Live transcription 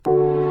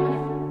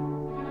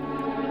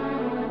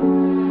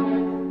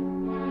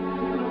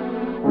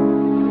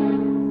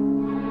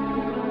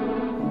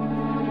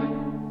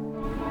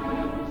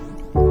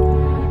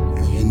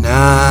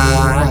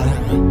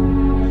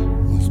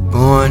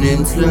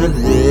into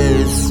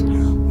this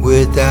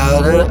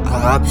without an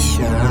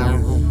option.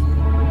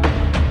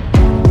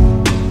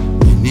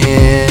 And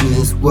in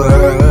this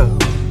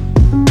world,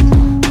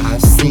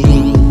 I've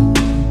seen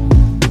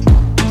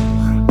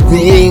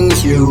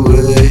things you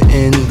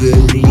wouldn't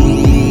believe.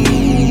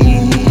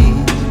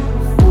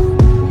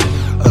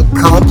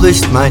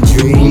 Accomplished my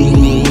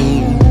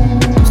dreams,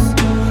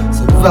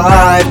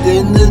 survived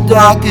in the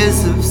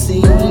darkest of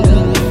seas.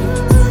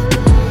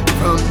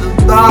 From the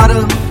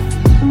bottom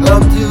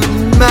up to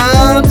the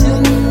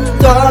mountain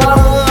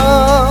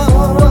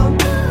top,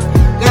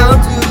 down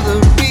to the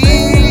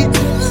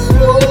beach's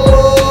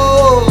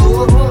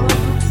shore.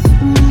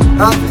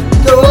 I've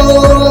adored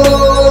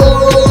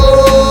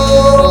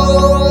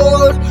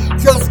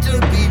just to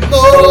be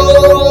more,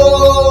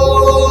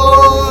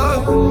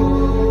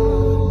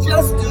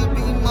 just to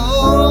be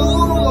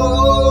more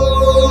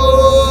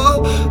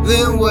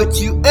than what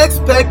you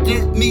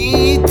expected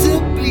me to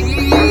be.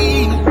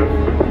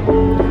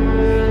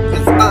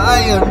 I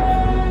am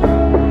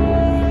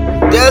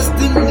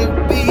destined to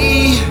be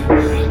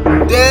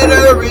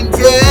deader in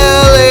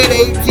jail at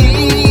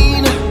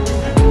 18.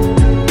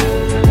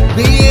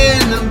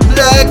 Being a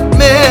black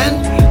man,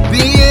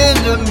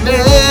 being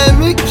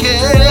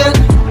American.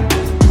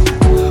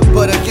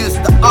 But against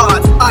the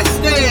odds I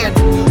stand,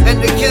 and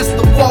against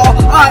the wall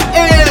I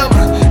am,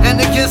 and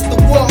against the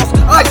walls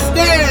I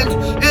stand,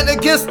 and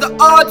against the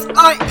odds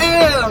I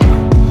am.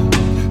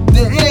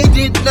 They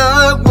did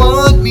not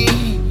want me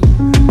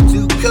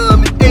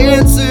come and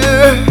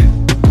answer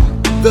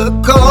the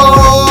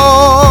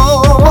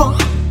call,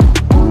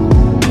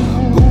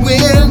 but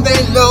when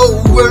they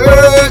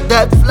lowered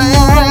that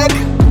flag,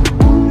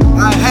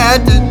 I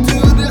had to do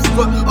this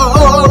for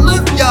all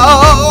of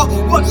y'all.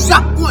 One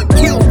shot, one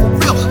kill, for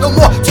real, no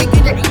more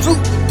taking it to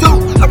do.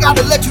 I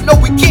gotta let you know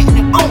we getting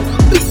it on.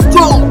 Be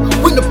strong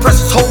when the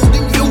pressure's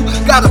holding you.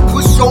 Gotta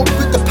push on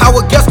with the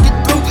power, guess get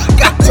through.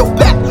 Got your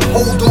back,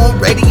 hold on,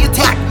 ready,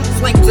 attack.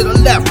 Flank to the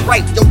left,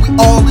 right, yo, we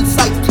all in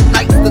sight.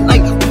 Tonight's the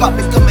night, we're about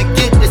to come and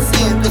get this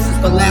in. This is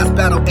the last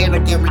battle and I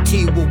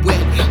guarantee we'll win.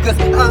 Cause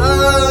I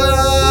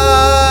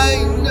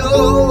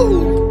know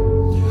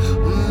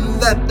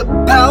that the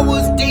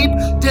power's deep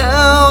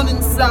down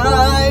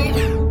inside.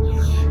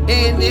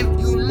 And if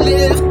you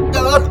lift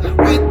up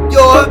with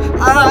your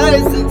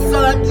eyes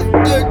inside the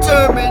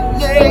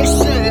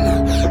determination,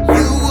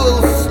 you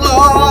will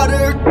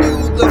slaughter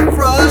through the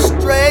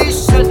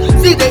frustration.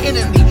 See the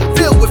enemy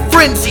filled with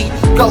frenzy,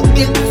 go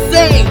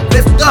insane.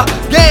 It's the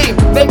game,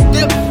 make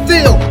them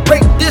feel,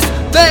 break this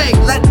thing.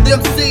 Let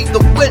them see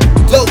the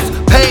windows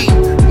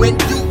pane. When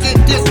you get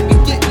this, we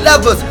get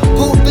levers.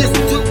 Pull this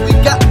too, we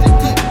got to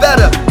get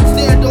better.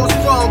 Stand on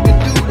strong and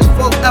do this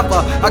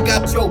forever. I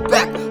got your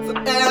back.